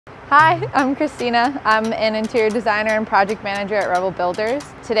Hi, I'm Christina. I'm an interior designer and project manager at Rebel Builders.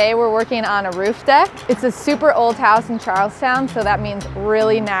 Today we're working on a roof deck. It's a super old house in Charlestown, so that means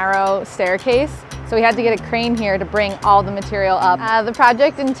really narrow staircase. So we had to get a crane here to bring all the material up. The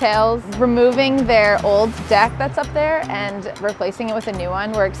project entails removing their old deck that's up there and replacing it with a new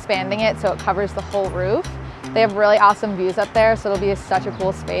one. We're expanding it so it covers the whole roof. They have really awesome views up there, so it'll be such a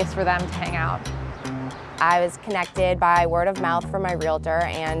cool space for them to hang out. I was connected by word of mouth from my realtor,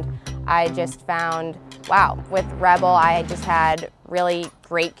 and I just found, wow, with Rebel I just had really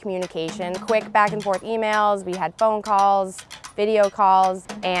great communication, quick back and forth emails, we had phone calls, video calls,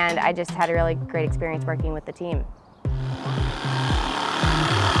 and I just had a really great experience working with the team.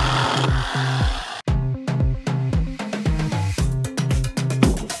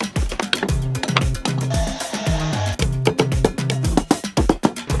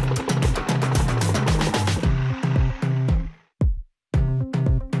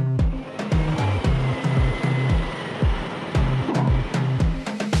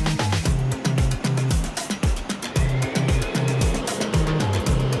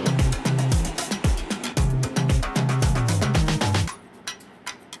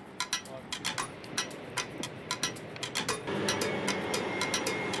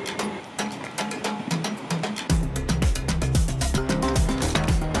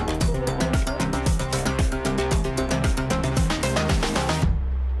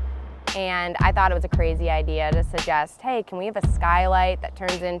 And I thought it was a crazy idea to suggest, hey, can we have a skylight that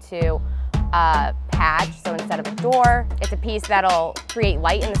turns into a patch? So instead of a door, it's a piece that'll create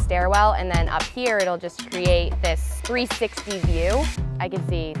light in the stairwell, and then up here it'll just create this 360 view. I can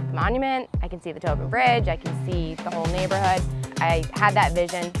see the monument, I can see the Tobin Bridge, I can see the whole neighborhood. I had that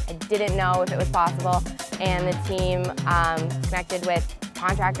vision. I didn't know if it was possible, and the team connected with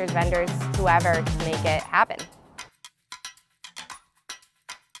contractors, vendors, whoever to make it happen.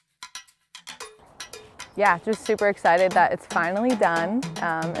 Yeah, just super excited that it's finally done,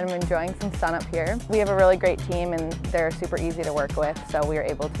 and I'm enjoying some sun up here. We have a really great team and they're super easy to work with, so we were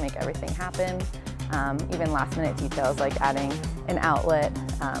able to make everything happen. Even last minute details like adding an outlet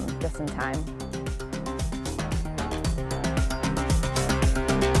just in time.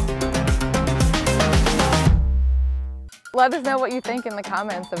 Let us know what you think in the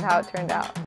comments of how it turned out.